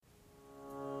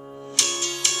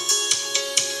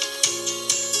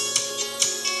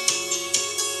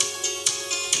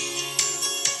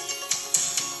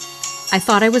I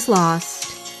thought I was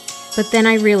lost, but then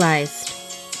I realized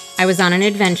I was on an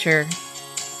adventure,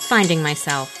 finding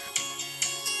myself.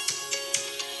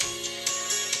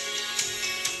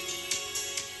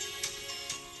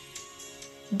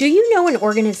 Do you know an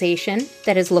organization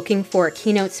that is looking for a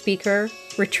keynote speaker,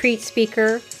 retreat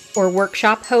speaker, or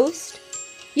workshop host?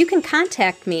 You can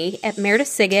contact me at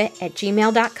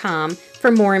meredithsiggett@gmail.com for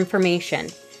more information.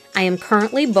 I am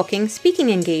currently booking speaking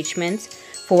engagements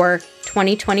for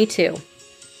 2022.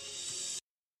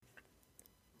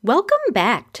 Welcome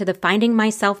back to the Finding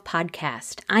Myself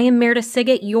podcast. I am Meredith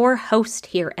Siggett, your host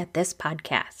here at this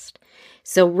podcast.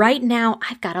 So right now,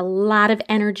 I've got a lot of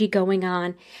energy going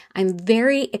on. I'm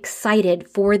very excited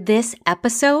for this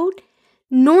episode.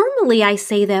 Normally, I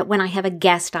say that when I have a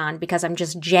guest on because I'm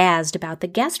just jazzed about the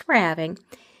guest we're having.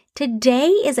 Today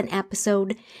is an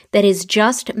episode that is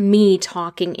just me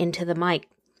talking into the mic.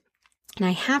 And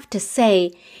I have to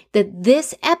say that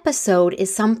this episode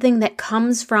is something that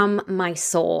comes from my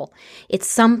soul. It's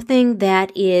something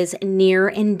that is near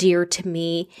and dear to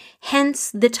me, hence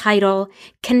the title,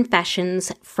 Confessions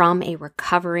from a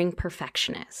Recovering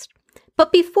Perfectionist.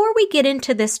 But before we get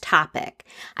into this topic,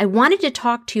 I wanted to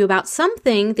talk to you about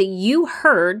something that you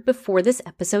heard before this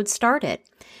episode started.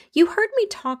 You heard me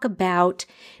talk about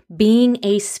being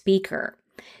a speaker.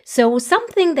 So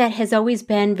something that has always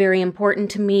been very important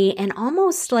to me and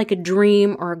almost like a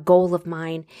dream or a goal of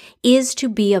mine is to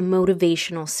be a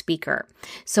motivational speaker.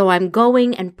 So I'm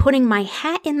going and putting my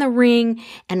hat in the ring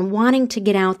and wanting to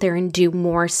get out there and do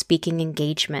more speaking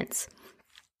engagements.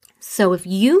 So if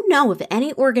you know of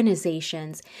any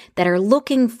organizations that are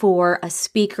looking for a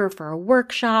speaker for a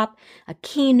workshop, a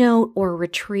keynote, or a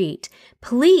retreat,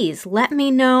 please let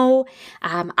me know.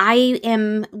 I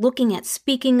am looking at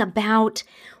speaking about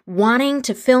wanting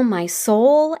to fill my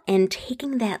soul and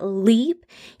taking that leap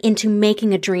into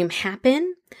making a dream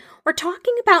happen, or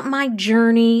talking about my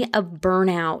journey of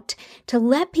burnout to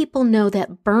let people know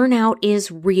that burnout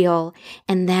is real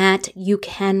and that you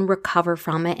can recover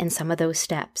from it in some of those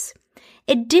steps.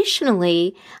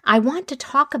 Additionally, I want to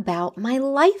talk about my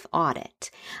life audit.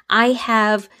 I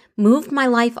have moved my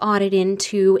life audit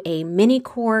into a mini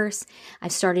course.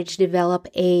 I've started to develop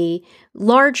a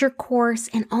larger course,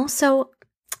 and also,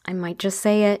 I might just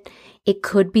say it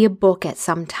could be a book at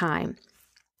some time.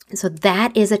 So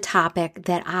that is a topic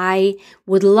that I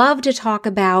would love to talk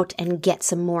about and get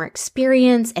some more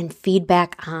experience and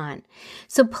feedback on.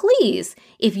 So please,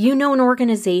 if you know an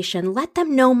organization, let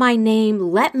them know my name.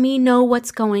 Let me know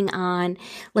what's going on.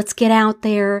 Let's get out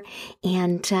there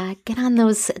and get on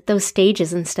those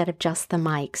stages instead of just the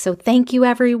mic. So thank you,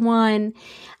 everyone.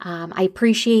 I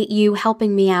appreciate you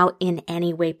helping me out in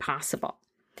any way possible.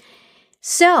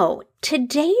 So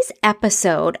today's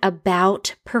episode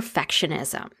about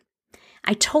perfectionism.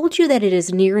 I told you that it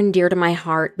is near and dear to my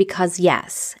heart because,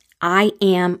 yes, I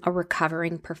am a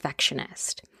recovering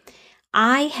perfectionist.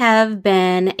 I have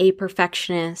been a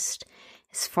perfectionist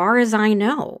as far as I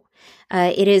know.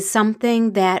 It is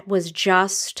something that was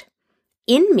just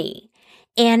in me.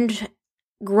 And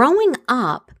growing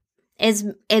up, as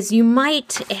you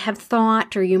might have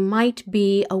thought or you might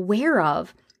be aware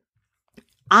of,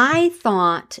 I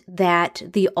thought that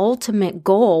the ultimate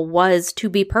goal was to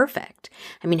be perfect.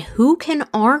 I mean, who can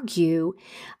argue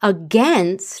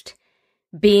against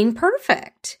being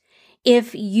perfect?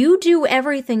 If you do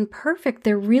everything perfect,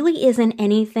 there really isn't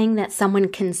anything that someone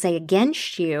can say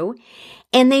against you,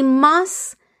 and they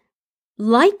must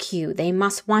like you. They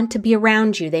must want to be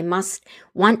around you. They must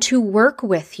want to work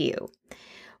with you.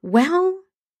 Well,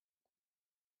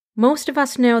 most of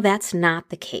us know that's not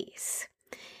the case.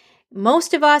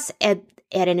 Most of us at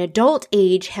an adult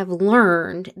age have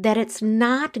learned that it's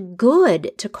not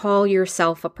good to call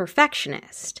yourself a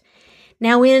perfectionist.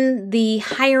 Now, in the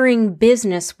hiring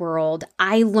business world,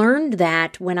 I learned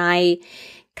that when I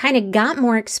kind of got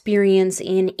more experience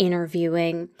in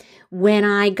interviewing, when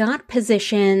I got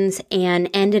positions and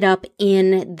ended up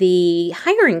in the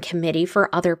hiring committee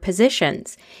for other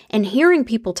positions and hearing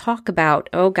people talk about,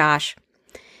 oh gosh,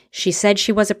 she said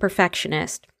she was a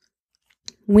perfectionist.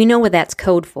 We know what that's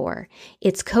code for.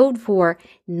 It's code for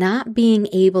not being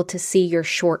able to see your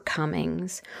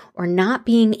shortcomings or not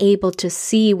being able to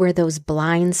see where those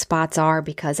blind spots are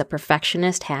because a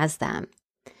perfectionist has them.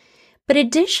 But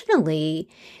additionally,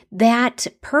 that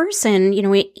person,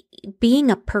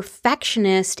 being a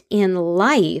perfectionist in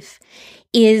life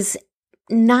is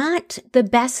not the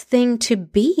best thing to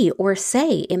be or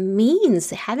say. It means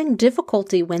having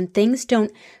difficulty when things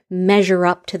don't measure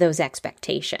up to those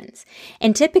expectations.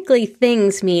 And typically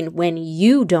things mean when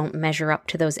you don't measure up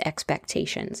to those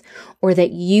expectations or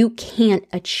that you can't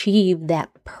achieve that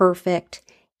perfect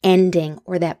ending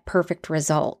or that perfect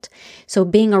result. So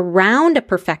being around a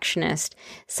perfectionist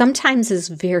sometimes is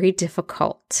very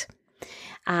difficult.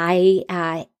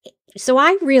 So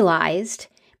I realized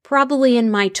probably in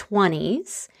my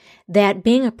 20s that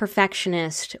being a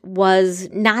perfectionist was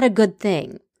not a good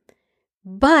thing.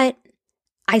 But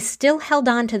I still held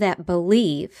on to that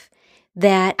belief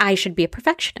that I should be a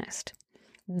perfectionist.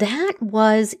 That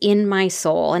was in my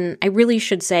soul, and I really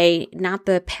should say not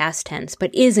the past tense,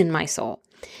 but is in my soul,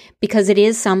 because it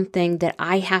is something that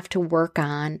I have to work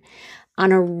on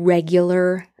a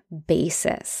regular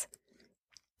basis.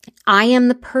 I am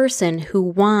the person who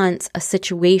wants a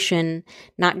situation,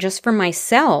 not just for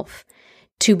myself,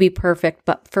 to be perfect,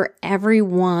 but for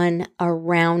everyone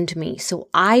around me. So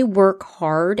I work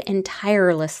hard and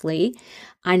tirelessly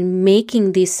on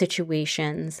making these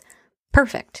situations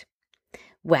perfect.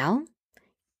 Well,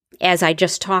 as I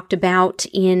just talked about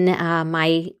in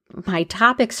my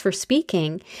topics for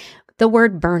speaking, the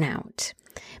word burnout.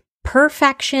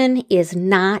 Perfection is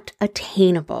not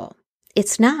attainable.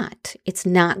 It's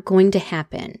not going to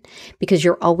happen because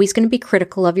you're always going to be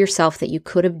critical of yourself that you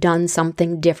could have done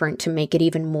something different to make it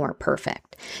even more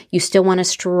perfect. You still want to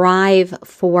strive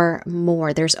for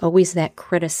more. There's always that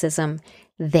criticism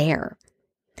there.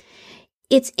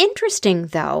 It's interesting,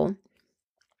 though,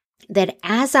 that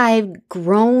as I've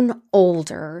grown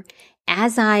older,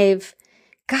 as I've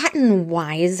gotten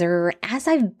wiser, as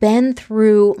I've been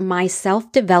through my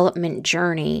self-development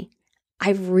journey,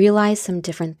 I've realized some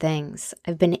different things.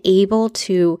 I've been able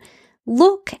to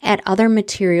look at other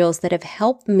materials that have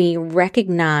helped me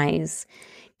recognize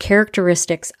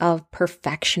characteristics of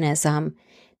perfectionism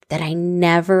that I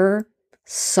never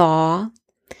saw,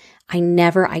 I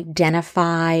never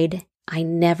identified, I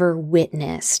never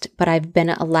witnessed, but I've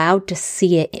been allowed to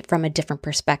see it from a different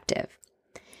perspective.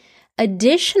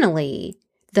 Additionally,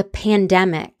 the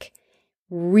pandemic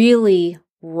really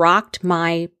rocked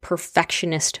my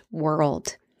perfectionist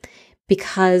world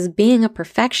because being a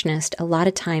perfectionist a lot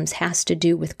of times has to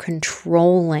do with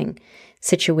controlling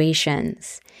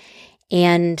situations.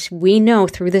 And we know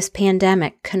through this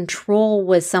pandemic, control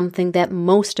was something that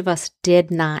most of us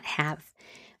did not have.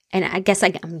 And I guess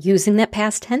I'm using that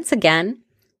past tense again,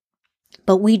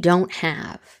 but we don't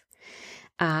have.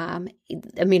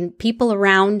 People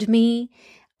around me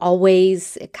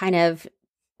always kind of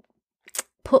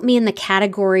put me in the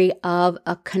category of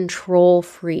a control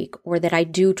freak, or that I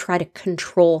do try to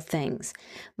control things.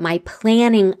 My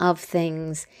planning of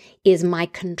things is my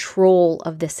control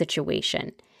of the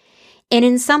situation. And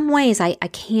in some ways, I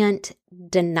can't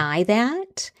deny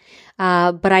that,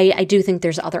 but I do think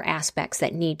there's other aspects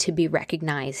that need to be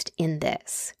recognized in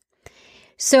this.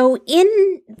 So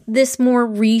in this more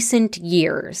recent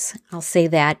years, I'll say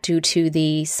that due to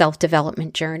the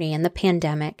self-development journey and the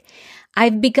pandemic,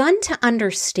 I've begun to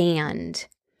understand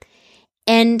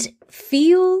and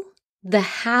feel the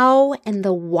how and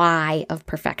the why of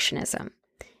perfectionism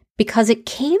because it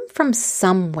came from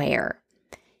somewhere.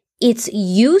 It's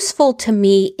useful to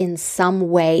me in some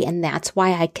way, and that's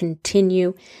why I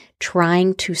continue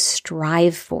trying to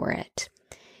strive for it.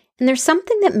 And there's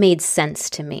something that made sense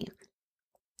to me.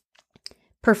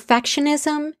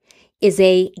 Perfectionism is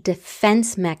a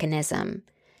defense mechanism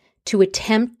to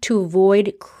attempt to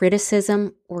avoid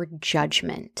criticism or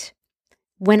judgment.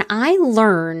 When I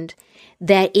learned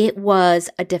that it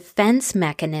was a defense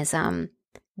mechanism,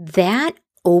 that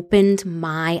opened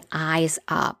my eyes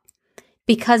up.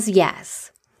 Because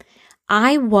yes,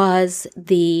 I was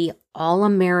the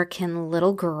all-American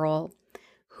little girl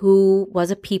who was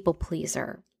a people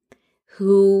pleaser,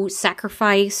 who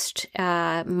sacrificed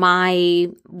my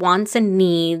wants and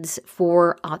needs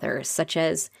for others, such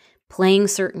as playing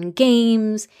certain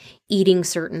games, eating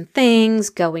certain things,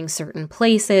 going certain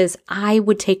places. I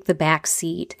would take the back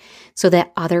seat so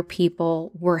that other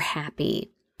people were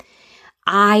happy.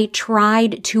 I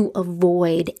tried to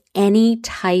avoid any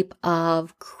type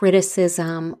of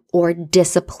criticism or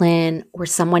discipline or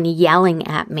someone yelling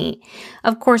at me.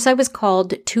 Of course, I was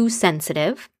called too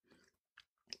sensitive,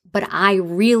 but I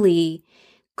really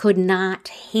could not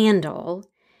handle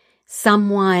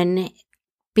someone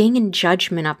being in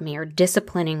judgment of me or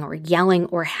disciplining or yelling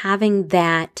or having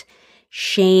that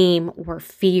shame or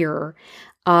fear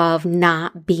of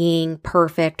not being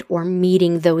perfect or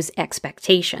meeting those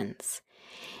expectations.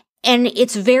 And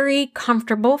it's very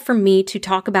comfortable for me to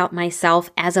talk about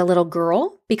myself as a little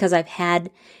girl because I've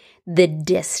had the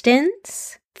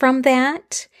distance from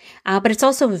that, but it's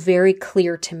also very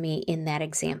clear to me in that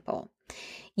example.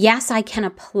 Yes, I can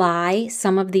apply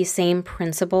some of these same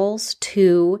principles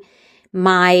to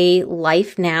my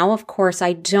life now, of course,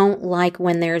 I don't like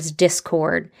when there's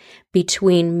discord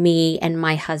between me and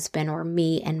my husband or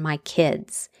me and my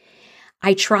kids.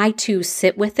 I try to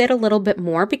sit with it a little bit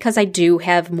more because I do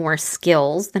have more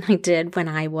skills than I did when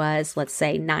I was, let's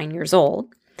say, 9 years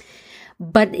old.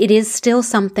 But it is still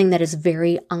something that is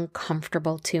very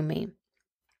uncomfortable to me.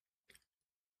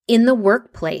 In the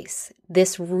workplace,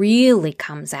 this really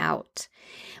comes out.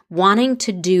 Wanting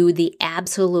to do the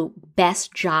absolute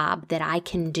best job that I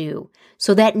can do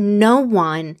so that no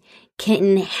one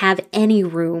can have any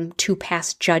room to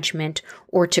pass judgment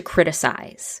or to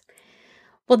criticize.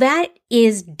 Well, that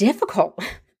is difficult.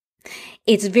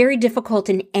 It's very difficult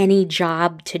in any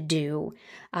job to do,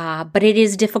 but it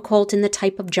is difficult in the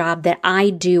type of job that I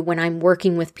do when I'm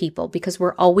working with people because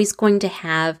we're always going to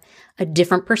have a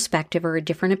different perspective or a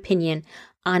different opinion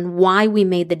on why we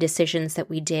made the decisions that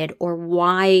we did or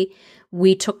why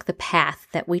we took the path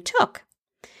that we took.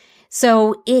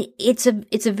 So it's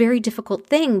a very difficult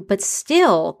thing, but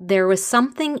still there was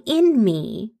something in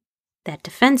me, that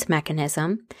defense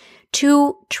mechanism,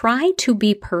 to try to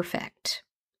be perfect.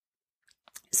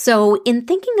 So in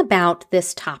thinking about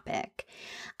this topic,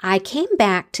 I came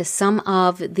back to some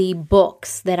of the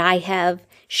books that I have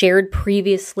shared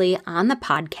previously on the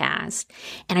podcast,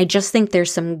 and I just think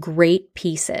there's some great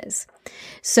pieces.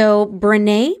 So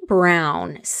Brené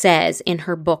Brown says in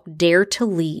her book, Dare to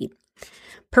Lead,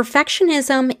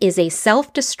 perfectionism is a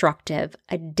self-destructive,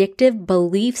 addictive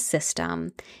belief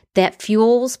system that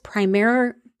fuels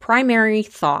primary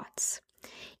thoughts.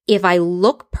 If I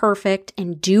look perfect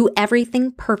and do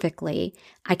everything perfectly,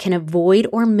 I can avoid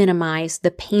or minimize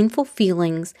the painful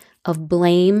feelings of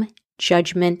blame,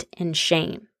 judgment, and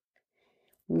shame.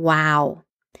 Wow.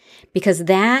 Because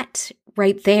that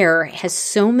right there has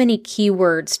so many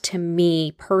keywords to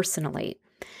me personally.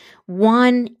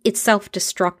 One, it's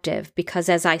self-destructive because,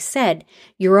 as I said,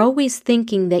 you're always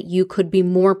thinking that you could be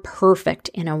more perfect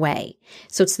in a way.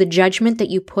 So it's the judgment that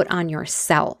you put on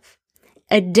yourself.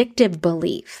 Addictive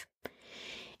belief.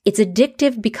 It's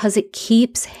addictive because it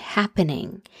keeps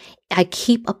happening. I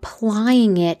keep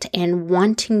applying it and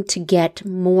wanting to get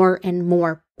more and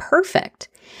more perfect.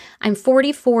 I'm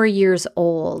 44 years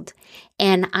old,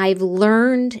 and I've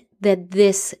learned that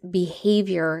this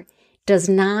behavior does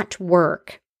not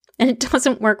work. And it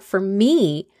doesn't work for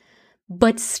me,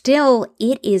 but still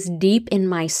it is deep in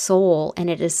my soul, and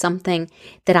it is something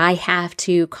that I have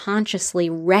to consciously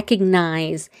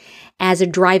recognize as a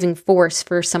driving force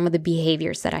for some of the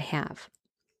behaviors that I have.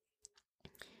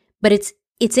 But it's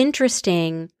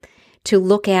interesting to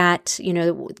look at,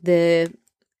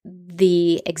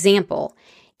 the example.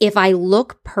 If I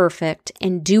look perfect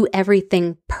and do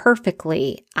everything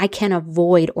perfectly, I can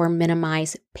avoid or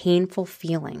minimize painful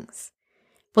feelings.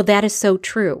 Well, that is so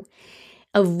true.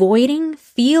 Avoiding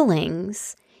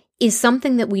feelings is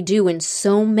something that we do in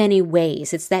so many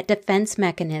ways. It's that defense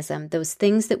mechanism, those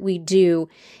things that we do,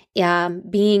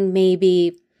 being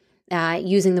maybe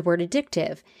using the word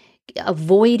addictive,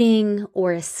 avoiding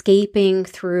or escaping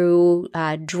through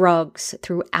drugs,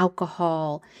 through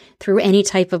alcohol, through any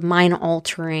type of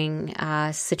mind-altering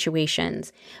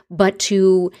situations, but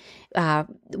to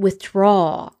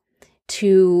withdraw,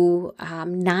 to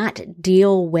not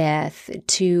deal with,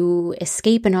 to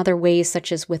escape in other ways,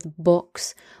 such as with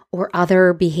books or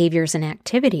other behaviors and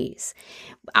activities.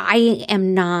 I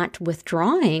am not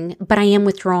withdrawing, but I am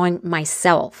withdrawing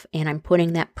myself, and I'm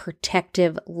putting that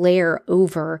protective layer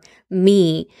over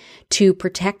me to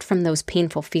protect from those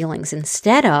painful feelings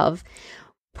instead of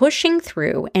pushing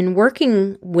through and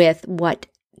working with what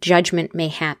judgment may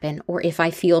happen, or if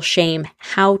I feel shame,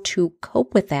 how to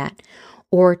cope with that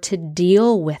or to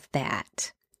deal with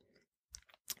that.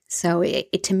 So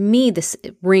to me, this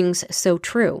rings so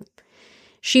true.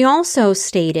 She also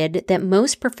stated that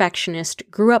most perfectionists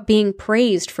grew up being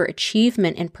praised for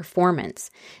achievement and performance,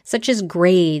 such as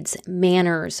grades,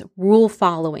 manners, rule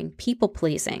following, people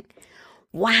pleasing.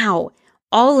 Wow,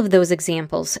 all of those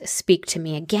examples speak to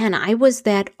me. Again, I was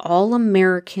that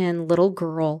all-American little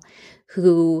girl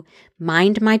who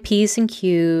minded my P's and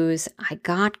Q's. I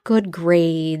got good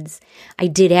grades. I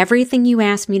did everything you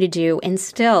asked me to do. And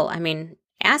still,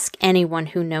 ask anyone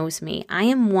who knows me. I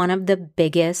am one of the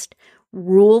biggest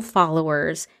rule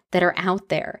followers that are out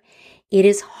there. It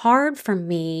is hard for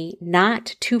me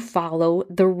not to follow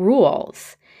the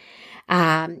rules.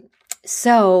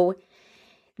 So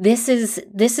this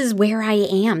is where I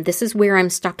am. This is where I'm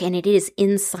stuck, and it is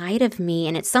inside of me.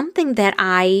 And it's something that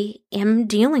I am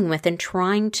dealing with and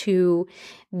trying to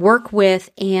work with.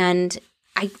 And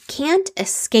I can't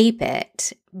escape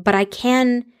it, but I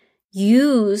can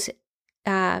use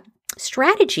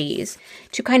strategies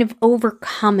to kind of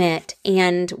overcome it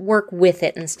and work with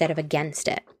it instead of against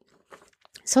it.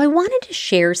 So I wanted to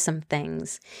share some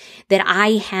things that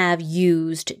I have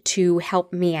used to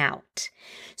help me out.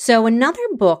 So another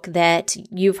book that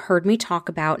you've heard me talk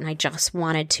about, and I just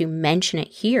wanted to mention it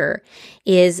here,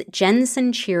 is Jen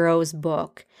Sincero's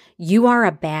book, You Are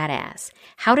a Badass: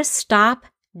 How to Stop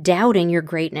Doubting Your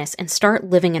Greatness and Start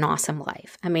Living an Awesome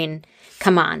Life. I mean,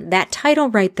 come on, that title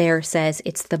right there says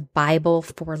it's the Bible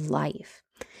for life.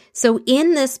 So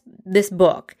in this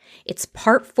book, it's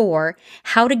part 4,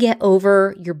 How to Get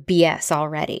Over Your BS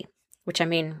Already, which I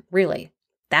mean, really,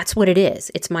 that's what it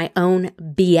is. It's my own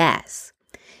BS.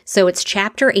 So it's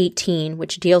chapter 18,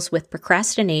 which deals with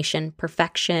procrastination,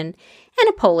 perfection, and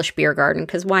a Polish beer garden,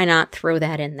 because why not throw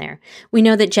that in there? We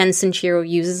know that Jen Sincero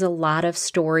uses a lot of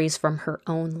stories from her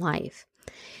own life.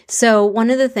 So one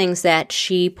of the things that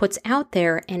she puts out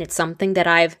there, and it's something that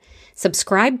I've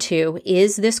subscribed to,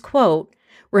 is this quote,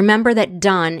 "Remember that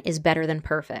done is better than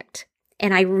perfect."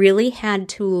 And I really had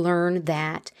to learn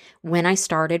that when I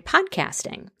started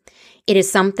podcasting. It is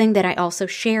something that I also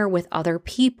share with other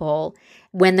people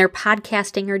when they're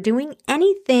podcasting or doing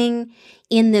anything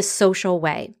in this social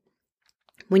way.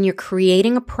 When you're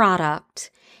creating a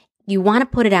product, you want to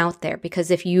put it out there, because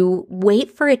if you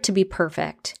wait for it to be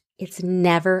perfect, it's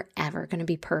never, ever going to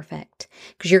be perfect,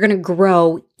 because you're going to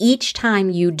grow each time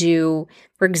you do,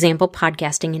 for example,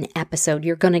 podcasting an episode.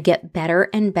 You're going to get better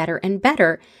and better and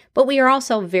better, but we are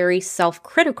also very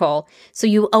self-critical, so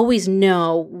you always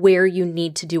know where you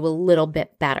need to do a little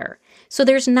bit better. So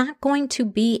there's not going to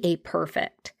be a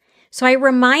perfect. So I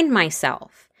remind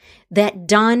myself that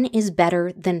done is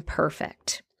better than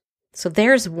perfect. So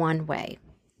there's one way.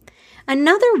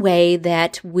 Another way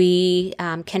that we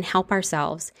can help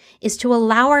ourselves is to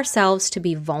allow ourselves to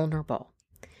be vulnerable.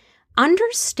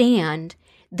 Understand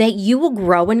that you will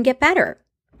grow and get better.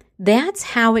 That's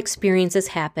how experiences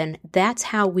happen. That's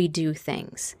how we do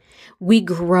things. We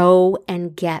grow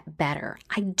and get better.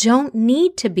 I don't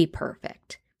need to be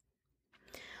perfect.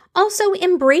 Also,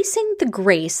 embracing the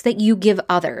grace that you give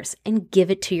others and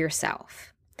give it to yourself.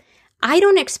 I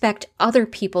don't expect other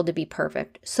people to be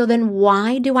perfect, so then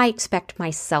why do I expect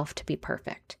myself to be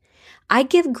perfect? I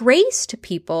give grace to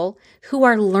people who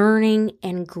are learning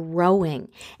and growing.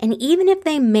 And even if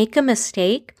they make a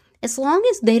mistake, as long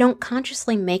as they don't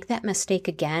consciously make that mistake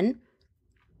again,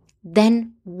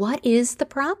 then what is the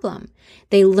problem?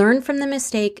 They learned from the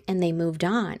mistake and they moved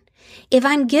on. If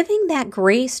I'm giving that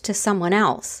grace to someone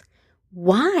else,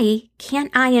 why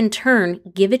can't I in turn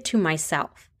give it to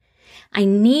myself? I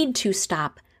need to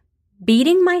stop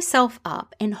beating myself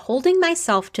up and holding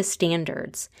myself to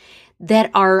standards that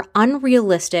are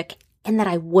unrealistic and that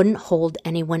I wouldn't hold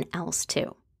anyone else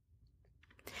to.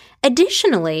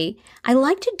 Additionally, I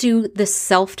like to do the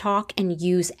self-talk and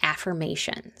use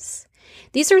affirmations.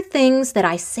 These are things that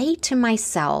I say to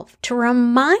myself to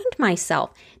remind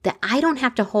myself that I don't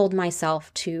have to hold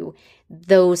myself to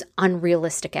those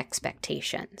unrealistic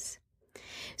expectations.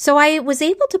 So I was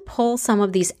able to pull some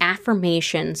of these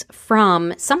affirmations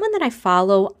from someone that I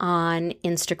follow on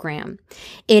Instagram.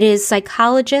 It is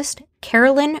psychologist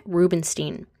Carolyn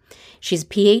Rubenstein. She's a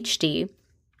PhD.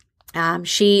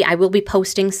 I will be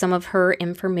posting some of her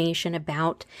information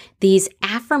about these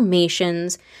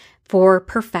affirmations for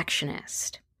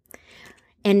perfectionists.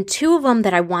 And 2 of them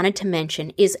that I wanted to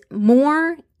mention is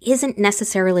more isn't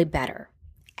necessarily better.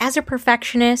 As a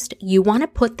perfectionist, you want to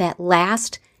put that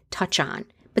last touch on.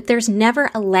 But there's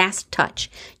never a last touch.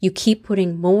 You keep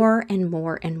putting more and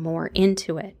more and more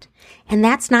into it. And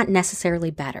that's not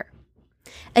necessarily better.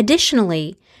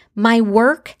 Additionally, my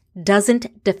work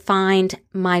doesn't define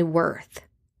my worth.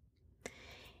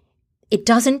 It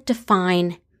doesn't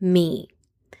define me.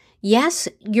 Yes,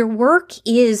 your work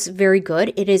is very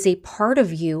good. It is a part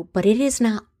of you, but it is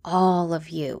not all of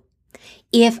you.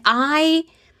 If I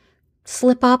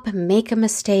slip up and make a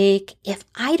mistake, if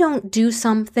I don't do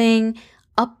something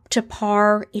up to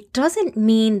par, it doesn't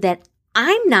mean that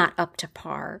I'm not up to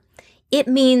par. It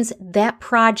means that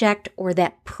project or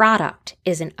that product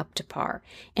isn't up to par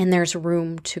and there's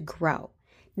room to grow.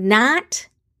 Not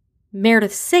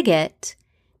Meredith Siggett,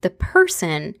 the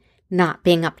person, not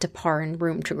being up to par and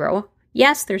room to grow.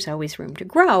 Yes, there's always room to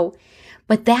grow,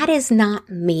 but that is not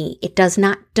me. It does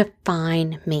not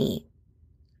define me.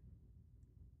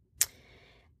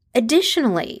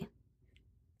 Additionally,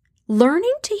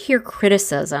 learning to hear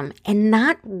criticism and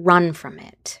not run from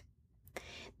it.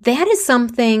 That is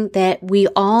something that we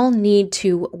all need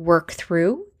to work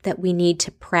through, that we need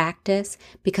to practice,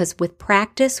 because with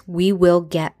practice, we will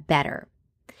get better.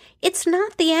 It's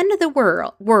not the end of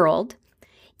the world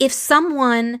if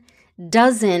someone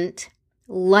doesn't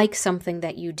like something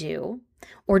that you do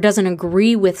or doesn't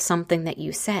agree with something that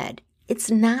you said,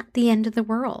 it's not the end of the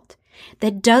world.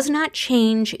 That does not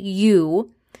change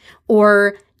you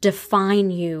or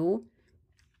define you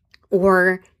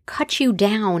or cut you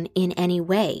down in any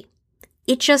way.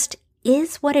 It just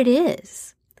is what it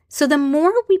is. So the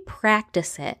more we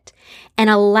practice it and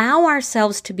allow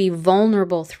ourselves to be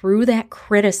vulnerable through that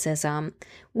criticism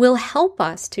will help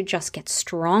us to just get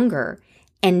stronger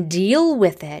and deal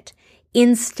with it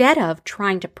instead of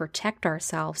trying to protect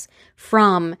ourselves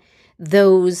from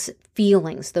those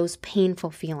feelings, those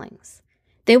painful feelings.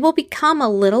 They will become a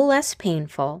little less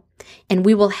painful, and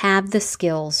we will have the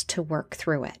skills to work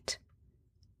through it.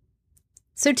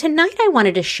 So tonight I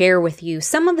wanted to share with you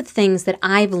some of the things that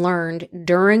I've learned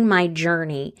during my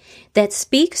journey that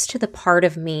speaks to the part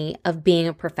of me of being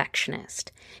a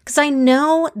perfectionist. Because I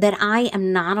know that I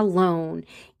am not alone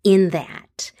in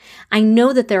that. I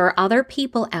know that there are other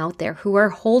people out there who are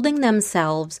holding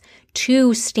themselves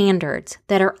to standards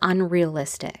that are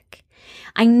unrealistic.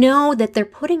 I know that they're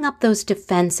putting up those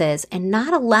defenses and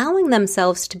not allowing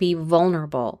themselves to be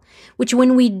vulnerable, which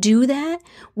when we do that,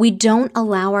 we don't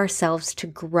allow ourselves to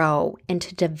grow and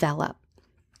to develop.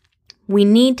 We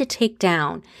need to take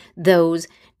down those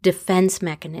defense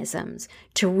mechanisms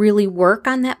to really work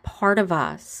on that part of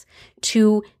us,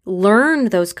 to learn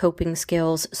those coping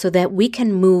skills so that we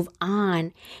can move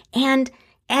on. And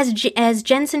as Jen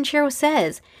Sincero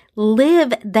says,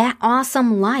 live that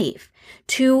awesome life,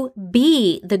 to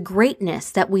be the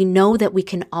greatness that we know that we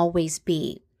can always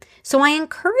be. So I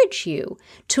encourage you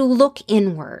to look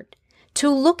inward, to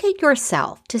look at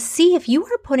yourself, to see if you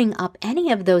are putting up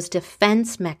any of those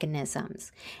defense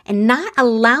mechanisms and not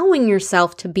allowing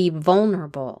yourself to be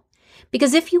vulnerable.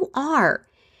 Because if you are,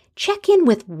 check in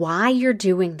with why you're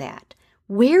doing that.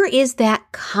 Where is that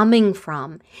coming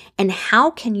from? And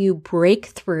how can you break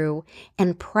through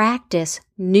and practice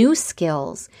new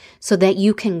skills so that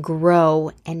you can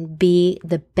grow and be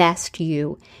the best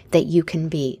you that you can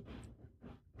be?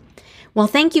 Well,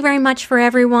 thank you very much for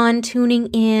everyone tuning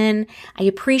in. I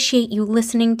appreciate you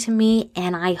listening to me,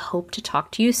 and I hope to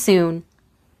talk to you soon.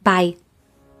 Bye.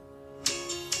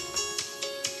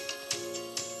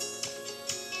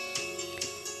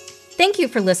 Thank you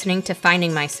for listening to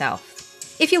Finding Myself.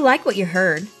 If you like what you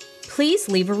heard, please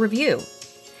leave a review.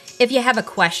 If you have a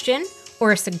question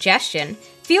or a suggestion,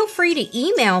 feel free to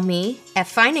email me at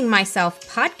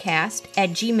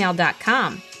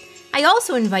findingmyselfpodcast@gmail.com. I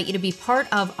also invite you to be part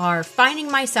of our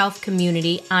Finding Myself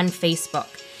community on Facebook.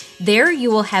 There you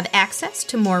will have access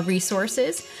to more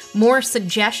resources, more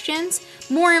suggestions,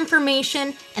 more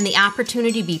information, and the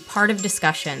opportunity to be part of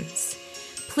discussions.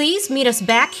 Please meet us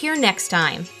back here next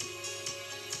time.